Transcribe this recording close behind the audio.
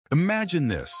Imagine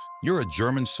this. You're a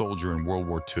German soldier in World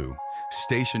War II,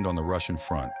 stationed on the Russian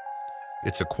front.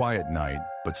 It's a quiet night,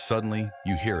 but suddenly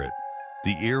you hear it.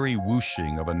 The eerie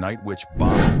whooshing of a Night Witch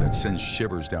bomber that sends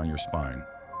shivers down your spine.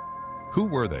 Who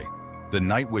were they? The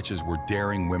Night Witches were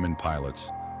daring women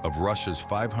pilots of Russia's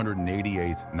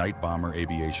 588th Night Bomber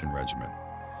Aviation Regiment.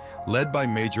 Led by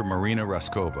Major Marina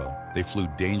Raskova, they flew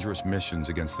dangerous missions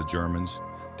against the Germans,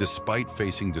 despite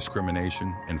facing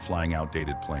discrimination and flying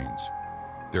outdated planes.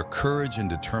 Their courage and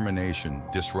determination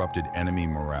disrupted enemy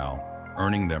morale,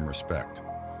 earning them respect.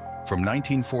 From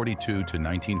 1942 to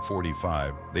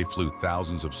 1945, they flew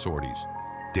thousands of sorties,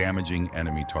 damaging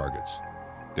enemy targets.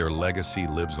 Their legacy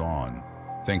lives on,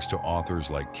 thanks to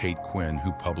authors like Kate Quinn,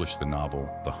 who published the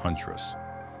novel The Huntress.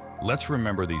 Let's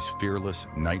remember these fearless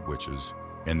night witches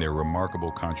and their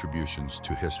remarkable contributions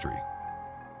to history.